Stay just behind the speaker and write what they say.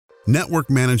Network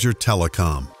Manager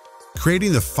Telecom.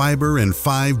 Creating the fiber and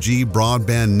 5G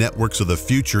broadband networks of the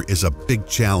future is a big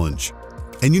challenge,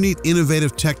 and you need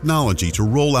innovative technology to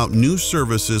roll out new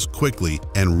services quickly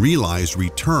and realize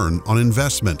return on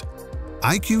investment.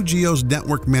 IQGeo's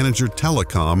Network Manager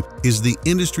Telecom is the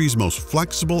industry's most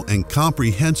flexible and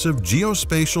comprehensive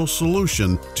geospatial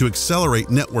solution to accelerate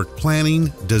network planning,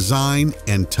 design,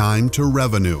 and time to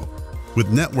revenue. With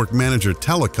Network Manager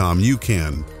Telecom, you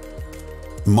can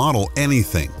model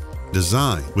anything,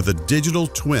 design with a digital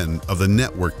twin of the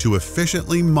network to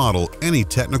efficiently model any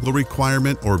technical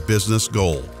requirement or business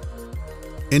goal,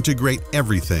 integrate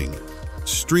everything,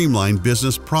 streamline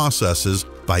business processes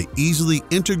by easily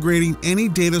integrating any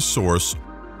data source,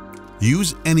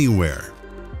 use anywhere,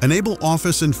 enable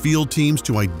office and field teams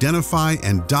to identify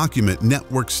and document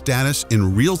network status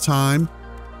in real time,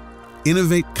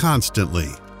 innovate constantly,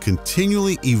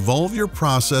 continually evolve your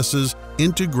processes,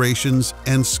 integrations,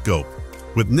 and scope.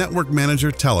 With Network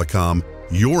Manager Telecom,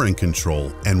 you're in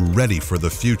control and ready for the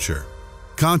future.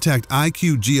 Contact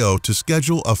IQGeo to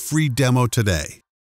schedule a free demo today.